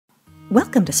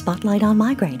Welcome to Spotlight on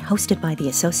Migraine, hosted by the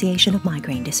Association of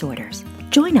Migraine Disorders.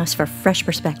 Join us for fresh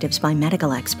perspectives by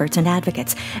medical experts and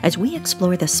advocates as we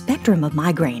explore the spectrum of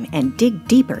migraine and dig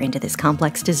deeper into this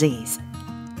complex disease.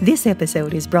 This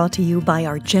episode is brought to you by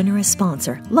our generous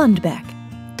sponsor, Lundbeck.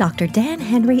 Dr. Dan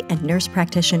Henry and nurse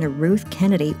practitioner Ruth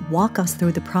Kennedy walk us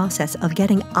through the process of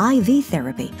getting IV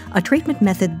therapy, a treatment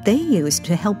method they use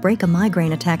to help break a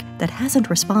migraine attack that hasn't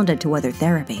responded to other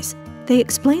therapies. They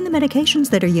explain the medications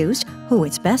that are used, who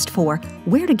it's best for,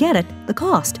 where to get it, the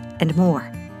cost, and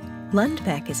more.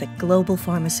 Lundbeck is a global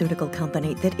pharmaceutical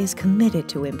company that is committed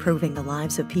to improving the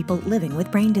lives of people living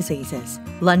with brain diseases.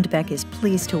 Lundbeck is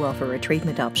pleased to offer a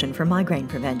treatment option for migraine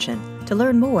prevention. To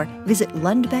learn more, visit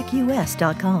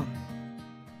lundbeckus.com.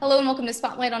 Hello and welcome to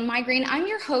Spotlight on Migraine. I'm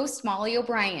your host, Molly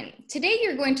O'Brien. Today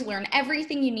you're going to learn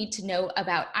everything you need to know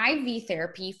about IV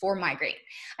therapy for migraine.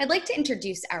 I'd like to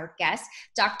introduce our guests,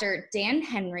 Dr. Dan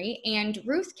Henry and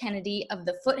Ruth Kennedy of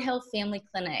the Foothill Family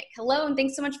Clinic. Hello and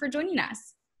thanks so much for joining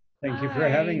us. Thank you for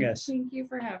having us. Thank you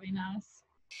for having us.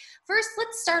 First,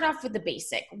 let's start off with the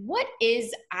basic. What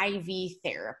is IV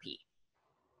therapy?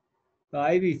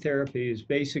 IV therapy is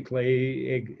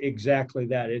basically exactly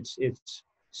that. It's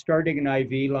starting an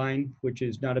IV line, which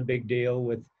is not a big deal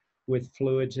with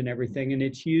fluids and everything. And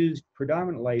it's used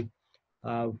predominantly,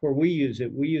 where we use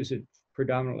it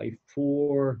predominantly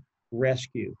for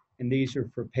rescue. And these are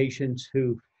for patients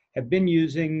who have been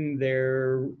using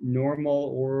their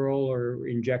normal oral or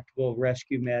injectable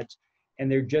rescue meds,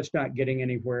 and they're just not getting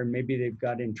anywhere. Maybe they've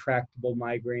got intractable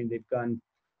migraine. They've gone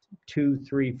 2,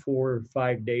 3, 4,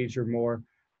 5 days or more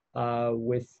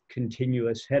with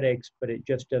continuous headaches, but it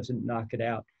just doesn't knock it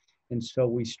out. And so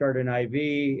we start an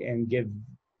IV and give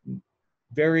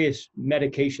various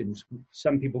medications.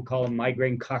 Some people call them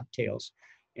migraine cocktails.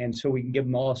 And so we can give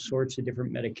them all sorts of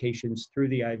different medications through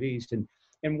the IVs. And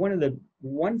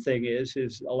one thing is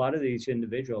a lot of these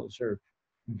individuals have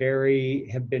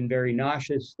been very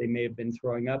nauseous. They may have been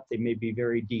throwing up. They may be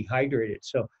very dehydrated.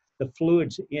 So the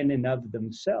fluids in and of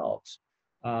themselves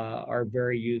are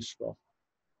very useful.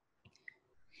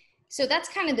 So that's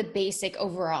kind of the basic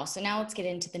overall. So now let's get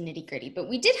into the nitty gritty. But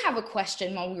we did have a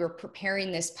question while we were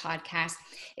preparing this podcast.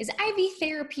 Is IV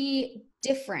therapy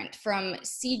different from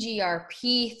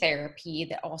CGRP therapy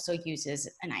that also uses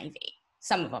an IV?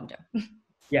 Some of them do.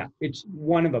 Yeah,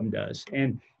 one of them does.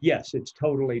 And yes, it's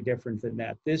totally different than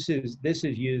that. This is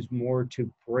used more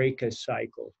to break a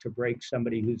cycle, to break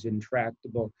somebody who's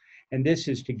intractable. And this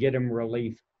is to get them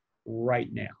relief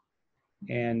right now.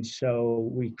 And so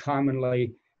we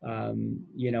commonly,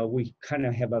 we kind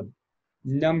of have a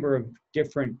number of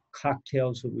different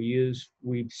cocktails that we use.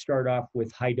 We start off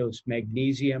with high dose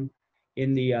magnesium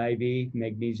in the IV,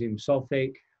 magnesium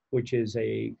sulfate, which is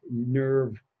a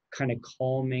nerve kind of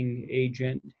calming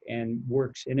agent and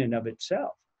works in and of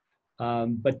itself.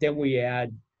 But then we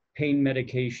add pain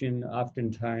medication,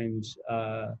 oftentimes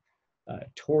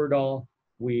Toradol.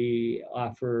 We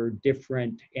offer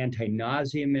different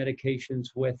anti-nausea medications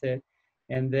with it.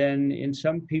 And then in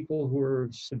some people who are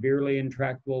severely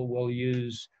intractable, we'll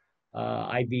use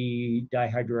IV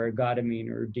dihydroergotamine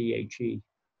or DHE.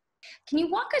 Can you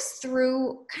walk us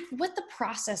through kind of what the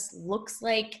process looks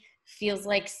like, feels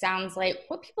like, sounds like,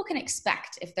 what people can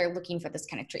expect if they're looking for this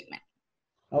kind of treatment?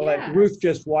 I'll let Ruth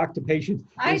just walk the patient.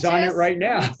 He's on it right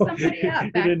now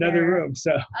in another room.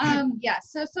 So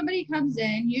so somebody comes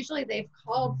in, usually they've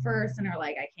called first and are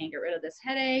like, I can't get rid of this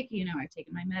headache. I've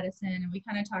taken my medicine, and we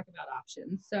kind of talk about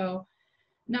options. So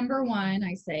number one,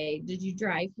 I say, did you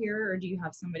drive here or do you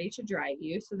have somebody to drive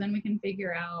you? So then we can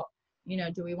figure out,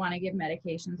 do we want to give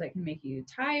medications that can make you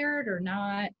tired or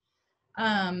not?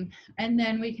 And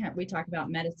then we talk about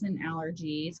medicine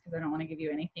allergies, because I don't want to give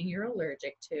you anything you're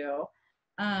allergic to.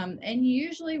 And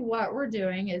usually what we're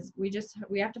doing is we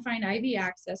have to find IV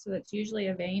access. So that's usually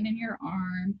a vein in your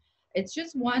arm. It's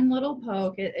just one little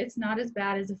poke. It's not as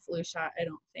bad as a flu shot, I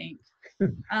don't think.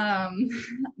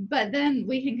 But then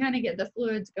we can kind of get the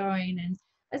fluids going. And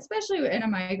especially in a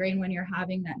migraine, when you're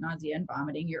having that nausea and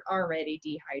vomiting, you're already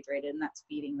dehydrated, and that's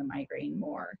feeding the migraine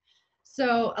more.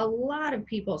 So a lot of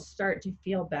people start to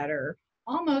feel better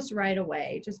almost right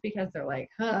away, just because they're like,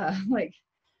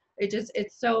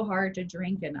 it's so hard to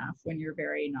drink enough when you're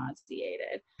very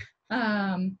nauseated.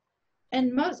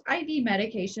 And most IV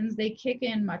medications, they kick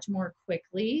in much more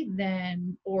quickly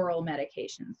than oral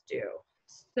medications do.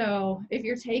 So if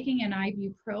you're taking an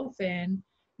ibuprofen,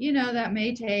 that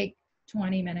may take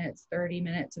 20 minutes, 30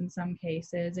 minutes in some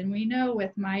cases. And we know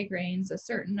with migraines, a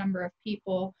certain number of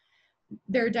people,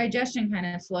 their digestion kind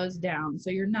of slows down. So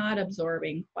you're not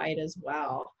absorbing quite as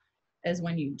well. as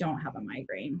when you don't have a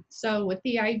migraine. So with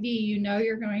the IV, you know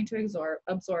you're going to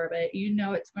absorb it. You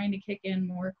know it's going to kick in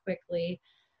more quickly.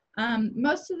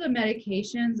 Most of the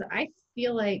medications, I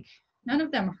feel like none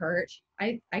of them hurt.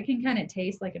 I can kind of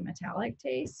taste like a metallic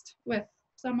taste with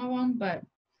some of them, but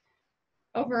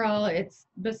overall, it's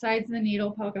besides the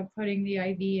needle poke of putting the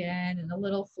IV in and a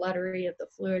little fluttery of the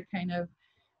fluid kind of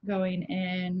going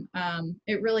in,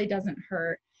 it really doesn't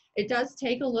hurt. It does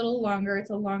take a little longer. It's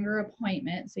a longer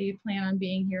appointment, so you plan on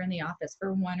being here in the office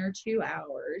for 1 or 2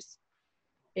 hours.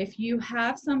 If you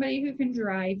have somebody who can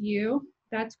drive you,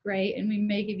 that's great, and we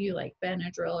may give you like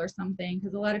Benadryl or something,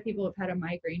 because a lot of people who've had a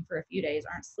migraine for a few days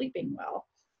aren't sleeping well.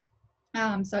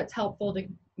 So it's helpful to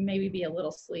maybe be a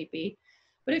little sleepy.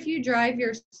 But if you drive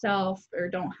yourself or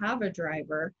don't have a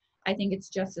driver, I think it's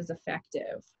just as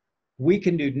effective. We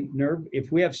can do nerve,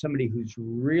 if we have somebody who's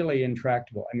really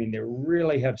intractable, I mean, they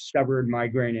really have stubborn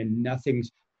migraine and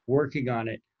nothing's working on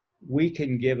it, we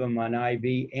can give them an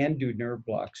IV and do nerve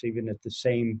blocks even at the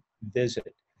same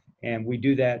visit. And we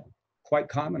do that quite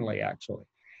commonly, actually.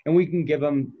 And we can give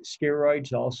them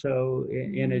steroids also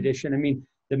in addition. I mean,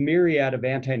 the myriad of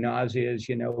anti-nauseas,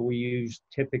 you know, we use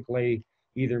typically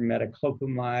either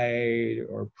metoclopramide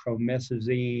or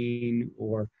promethazine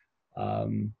or,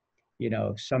 you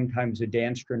know, sometimes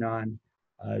Adanstranon,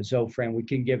 Zofran. We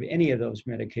can give any of those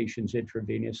medications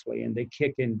intravenously, and they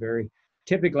kick in very,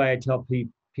 typically I tell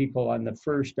people on the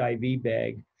first IV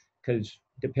bag, because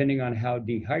depending on how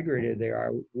dehydrated they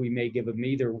are, we may give them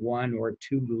either 1 or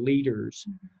 2 liters.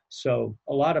 So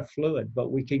a lot of fluid,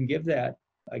 but we can give that,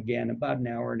 again, about an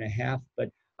hour and a half. But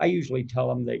I usually tell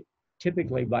them that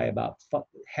typically by about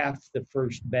half the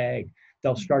first bag,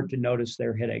 they'll start to notice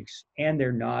their headaches and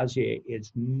their nausea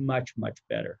is much, much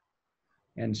better.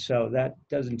 And so that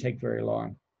doesn't take very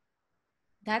long.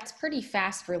 That's pretty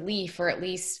fast relief, or at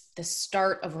least the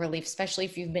start of relief, especially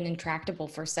if you've been intractable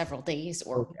for several days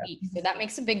or weeks. So that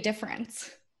makes a big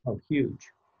difference. Oh, huge,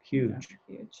 huge.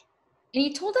 Yeah, huge. And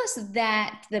you told us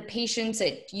that the patients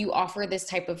that you offer this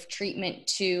type of treatment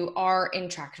to are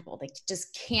intractable. They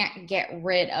just can't get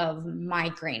rid of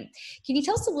migraine. Can you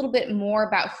tell us a little bit more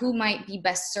about who might be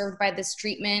best served by this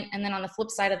treatment? And then on the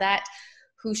flip side of that,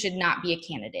 who should not be a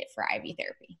candidate for IV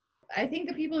therapy? I think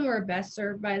the people who are best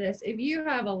served by this, if you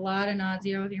have a lot of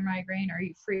nausea with your migraine or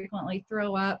you frequently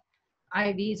throw up,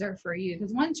 IVs are for you.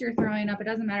 Because once you're throwing up, it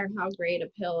doesn't matter how great a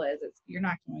pill is, you're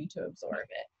not going to absorb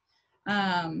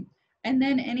it. And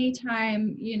then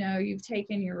anytime, you know, you've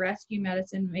taken your rescue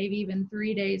medicine, maybe even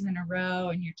 3 days in a row,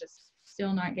 and you're just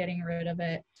still not getting rid of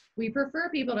it, we prefer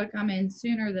people to come in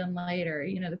sooner than later.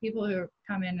 You know, the people who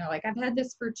come in are like, I've had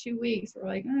this for 2 weeks. We're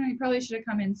like, oh, you probably should have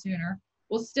come in sooner.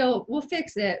 We'll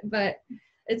fix it, but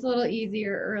it's a little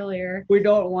easier earlier. We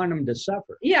don't want them to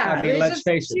suffer. Yeah. I mean, let's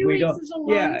face it, we don't.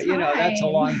 Yeah, time. You know, that's a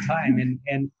long time.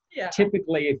 And yeah.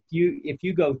 Typically, if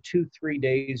you go 2-3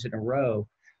 days in a row,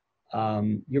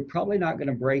 you're probably not going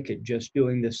to break it just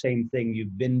doing the same thing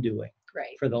you've been doing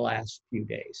for the last few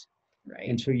days. Right.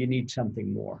 And so you need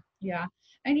something more. Yeah.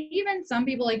 And even some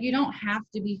people, like, you don't have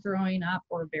to be throwing up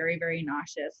or very, very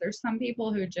nauseous. There's some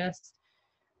people who just,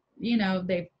 you know,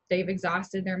 they've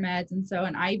exhausted their meds. And so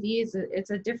an IV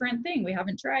it's a different thing. We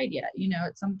haven't tried yet. You know,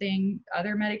 it's something,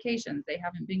 other medications they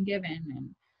haven't been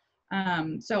given.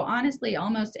 And so honestly,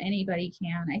 almost anybody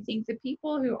can. I think the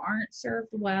people who aren't served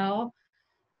well,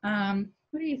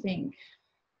 what do you think?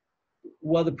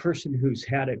 Well, the person who's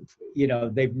had it, you know,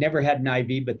 they've never had an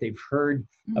IV, but they've heard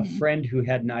a friend who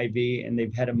had an IV and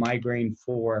they've had a migraine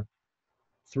for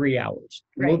 3 hours.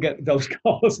 Right. We'll get those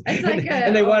calls. Like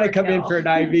and they want to come in for an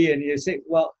IV, and you say,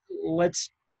 well,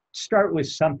 let's start with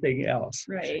something else.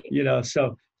 Right. You know,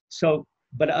 so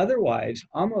but otherwise,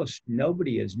 almost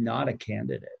nobody is not a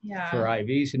candidate for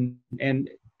IVs. And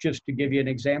just to give you an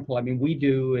example, I mean, we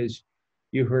do, as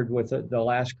you heard with the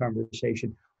last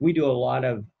conversation, we do a lot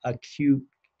of acute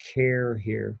care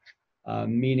here,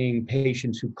 meaning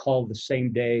patients who call the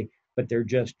same day, but they're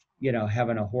just, you know,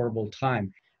 having a horrible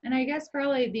time. And I guess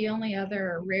probably the only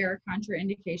other rare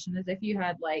contraindication is if you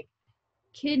had like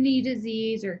kidney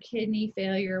disease or kidney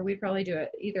failure, we probably do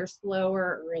it either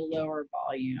slower or a lower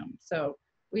volume. So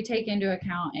we take into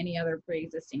account any other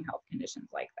pre-existing health conditions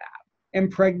like that.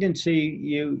 And pregnancy,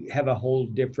 you have a whole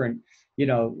different, you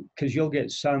know, because you'll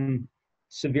get some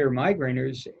severe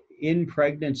migraineurs in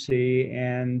pregnancy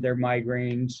and their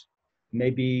migraines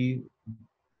may be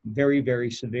very,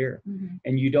 very severe.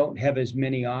 And you don't have as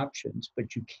many options,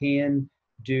 but you can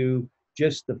do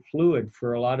just the fluid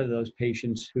for a lot of those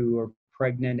patients who are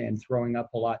pregnant and throwing up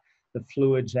a lot. The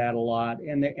fluids add a lot,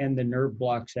 and the nerve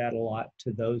blocks add a lot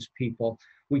to those people.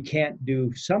 We can't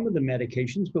do some of the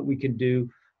medications, but we can do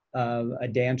a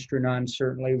danstranon,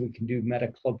 certainly. We can do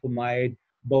metoclopramide,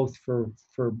 both for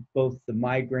both the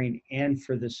migraine and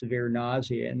for the severe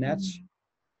nausea, and that's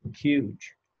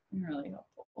huge. Really helpful.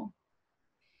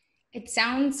 It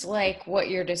sounds like what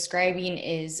you're describing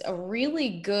is a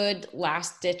really good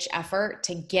last-ditch effort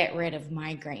to get rid of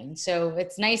migraine. So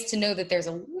it's nice to know that there's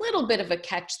a little bit of a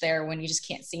catch there when you just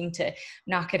can't seem to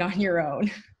knock it on your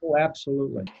own. Oh,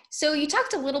 absolutely. So you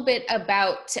talked a little bit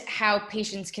about how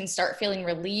patients can start feeling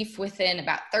relief within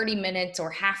about 30 minutes or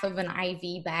half of an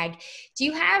IV bag. Do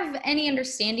you have any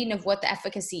understanding of what the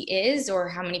efficacy is or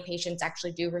how many patients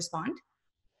actually do respond?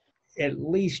 At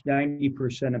least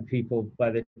 90% of people,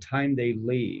 by the time they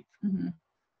leave,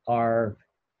 are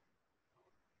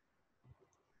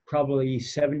probably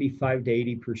 75 to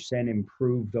 80%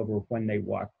 improved over when they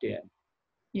walked in.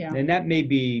 Yeah. And that may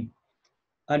be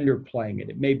underplaying it.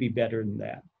 It may be better than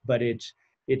that, but it's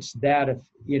that,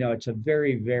 you know, it's a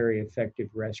very, very effective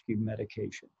rescue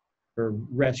medication or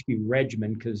rescue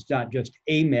regimen, because it's not just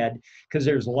a med, because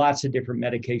there's lots of different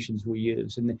medications we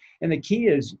use. And the key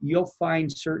is you'll find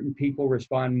certain people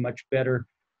respond much better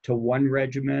to one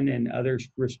regimen and others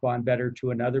respond better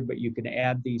to another, but you can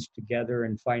add these together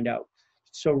and find out.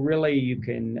 So really you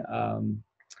can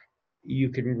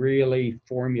really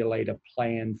formulate a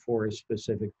plan for a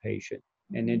specific patient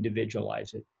and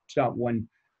individualize it. It's not one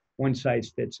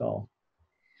size fits all.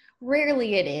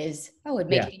 Rarely it is. That would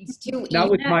make things too easy. Not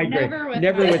with migraine. Never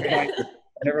with migraine.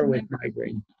 Never with Never.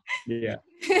 migraine. Yeah.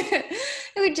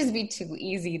 It would just be too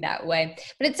easy that way.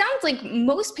 But it sounds like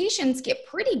most patients get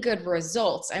pretty good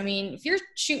results. I mean, if you're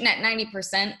shooting at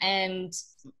 90% and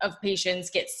of patients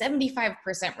get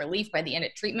 75% relief by the end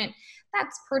of treatment,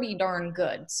 that's pretty darn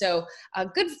good. So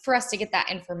good for us to get that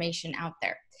information out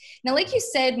there. Now, like you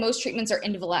said, most treatments are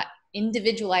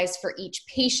individualized for each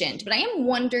patient, but I am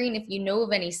wondering if you know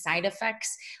of any side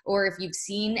effects or if you've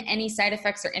seen any side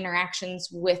effects or interactions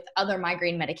with other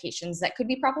migraine medications that could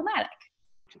be problematic.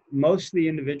 Most of the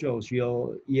individuals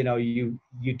you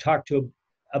talk to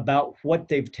about what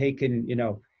they've taken,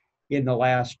 in the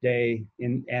last day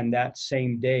and that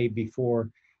same day before,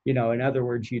 in other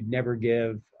words, you'd never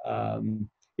give,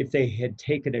 if they had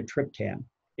taken a triptan,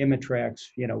 Imitrex,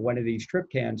 one of these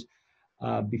triptans,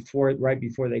 right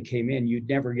before they came in, you'd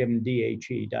never give them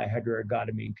DHE,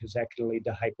 dihydroergotamine, because that can lead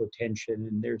to hypotension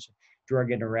and there's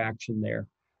drug interaction there.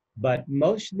 But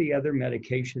most of the other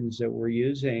medications that we're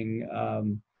using,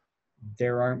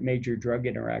 there aren't major drug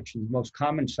interactions. Most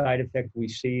common side effect we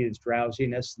see is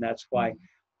drowsiness, and that's why,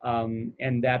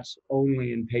 and that's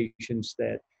only in patients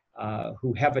that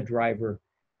who have a driver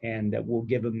and that we'll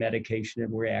give them medication,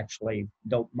 and we actually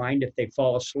don't mind if they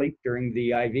fall asleep during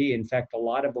the IV. In fact, a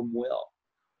lot of them will.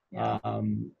 Yeah.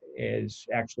 Is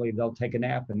actually they'll take a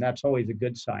nap, and that's always a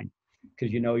good sign,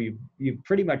 because you've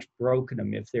pretty much broken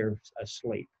them if they're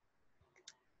asleep.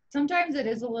 Sometimes it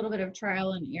is a little bit of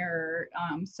trial and error.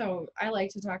 So I like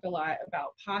to talk a lot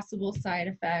about possible side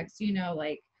effects,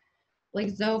 like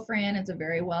Zofran. It's a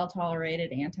very well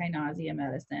tolerated anti-nausea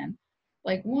medicine.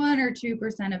 Like 1 or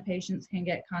 2% of patients can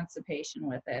get constipation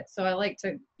with it. So I like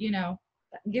to,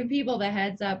 give people the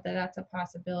heads up that that's a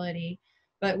possibility.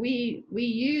 But we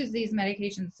use these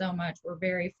medications so much, we're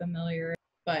very familiar.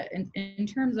 But in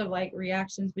terms of like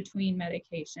reactions between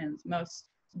medications, most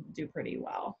do pretty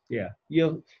well. Yeah.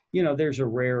 There's a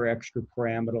rare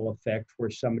extrapyramidal effect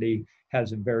where somebody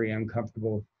has a very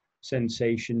uncomfortable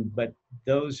sensation, but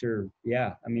those are,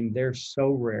 they're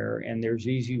so rare, and there's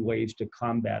easy ways to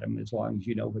combat them as long as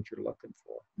you know what you're looking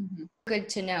for. Mm-hmm. Good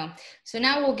to know. So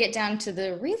now we'll get down to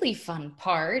the really fun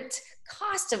part,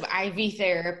 cost of IV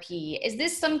therapy. Is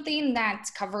this something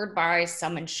that's covered by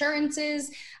some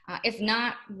insurances? If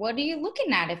not, what are you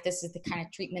looking at if this is the kind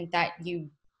of treatment that you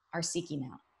are seeking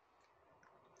out?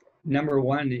 Number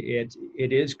one, it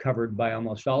is covered by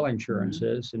almost all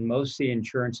insurances, and most of the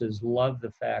insurances love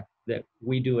the fact that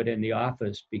we do it in the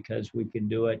office, because we can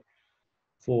do it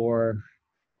for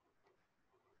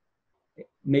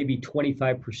maybe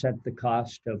 25% the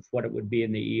cost of what it would be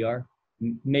in the ER,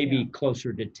 maybe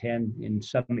closer to 10 in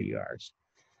some ERs.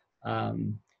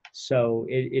 So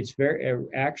it's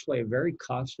actually a very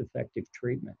cost-effective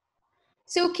treatment.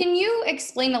 So can you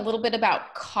explain a little bit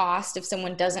about cost if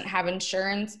someone doesn't have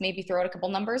insurance? Maybe throw out a couple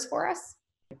numbers for us.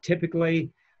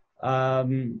 Typically,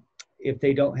 if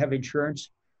they don't have insurance,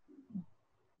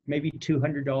 maybe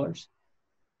 $200.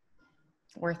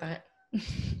 Worth it.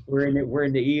 We're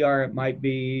in the ER, it might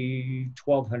be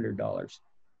 $1,200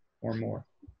 or more.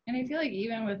 And I feel like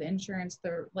even with insurance,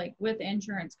 with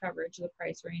insurance coverage, the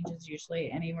price range is usually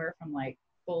anywhere from like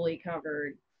fully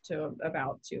covered to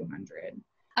about $200.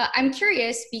 I'm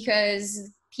curious because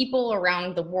people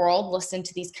around the world listen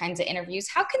to these kinds of interviews,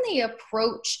 how can they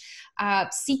approach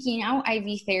seeking out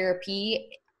IV therapy?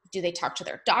 Do they talk to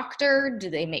their doctor? Do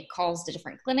they make calls to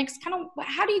different clinics?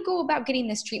 How do you go about getting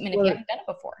this treatment if you haven't done it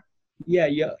before? Yeah,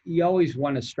 you always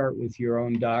want to start with your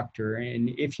own doctor. And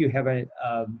if you have a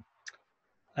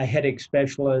headache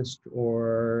specialist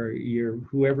or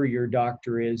whoever your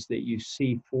doctor is that you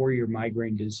see for your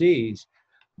migraine disease,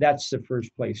 that's the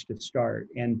first place to start.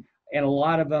 And a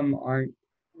lot of them aren't,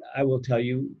 I will tell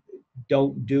you,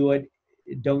 don't do IV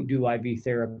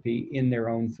therapy in their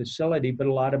own facility, but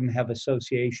a lot of them have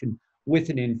association with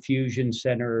an infusion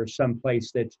center or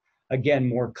someplace that's, again,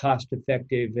 more cost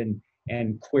effective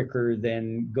and quicker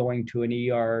than going to an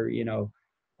ER,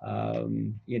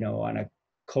 on a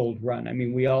cold run. I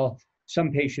mean,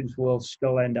 some patients will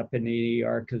still end up in the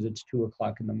ER because it's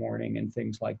 2:00 in the morning and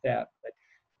things like that. But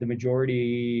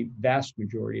the vast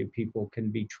majority of people can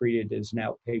be treated as an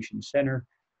outpatient center.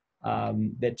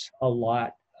 That's a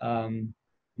lot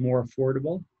more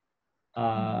affordable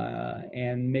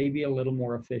and maybe a little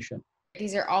more efficient.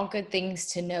 These are all good things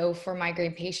to know for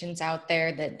migraine patients out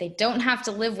there, that they don't have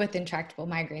to live with intractable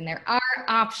migraine. There are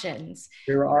options.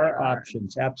 There are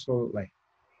options, absolutely.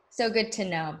 So good to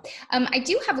know. I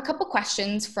do have a couple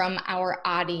questions from our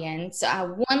audience.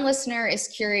 One listener is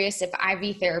curious if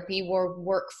IV therapy will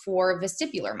work for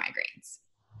vestibular migraines.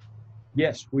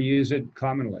 Yes, we use it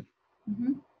commonly.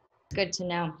 Mm-hmm. Good to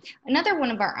know. Another one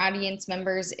of our audience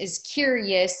members is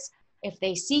curious if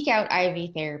they seek out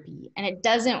IV therapy and it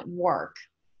doesn't work,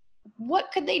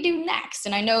 what could they do next?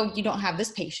 And I know you don't have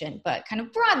this patient, but kind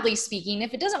of broadly speaking,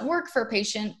 if it doesn't work for a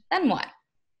patient, then what?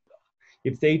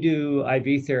 If they do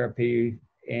IV therapy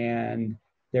and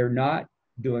they're not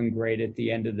doing great at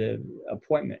the end of the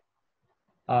appointment,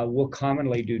 we'll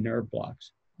commonly do nerve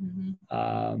blocks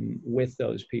with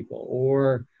those people,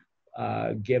 or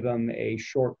give them a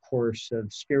short course of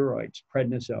steroids,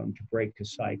 prednisone, to break the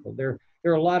cycle. There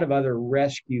are a lot of other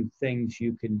rescue things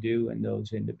you can do in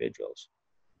those individuals.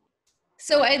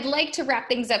 So I'd like to wrap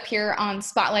things up here on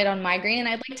Spotlight on Migraine, and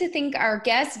I'd like to thank our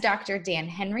guests, Dr. Dan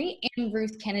Henry and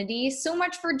Ruth Kennedy, so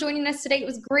much for joining us today. It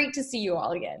was great to see you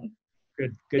all again.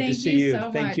 Good to see you.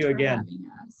 Thank you again.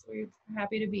 We're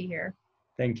happy to be here.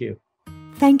 Thank you.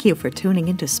 Thank you for tuning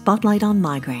into Spotlight on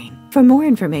Migraine. For more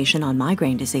information on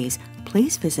migraine disease,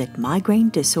 please visit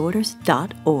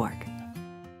migrainedisorders.org.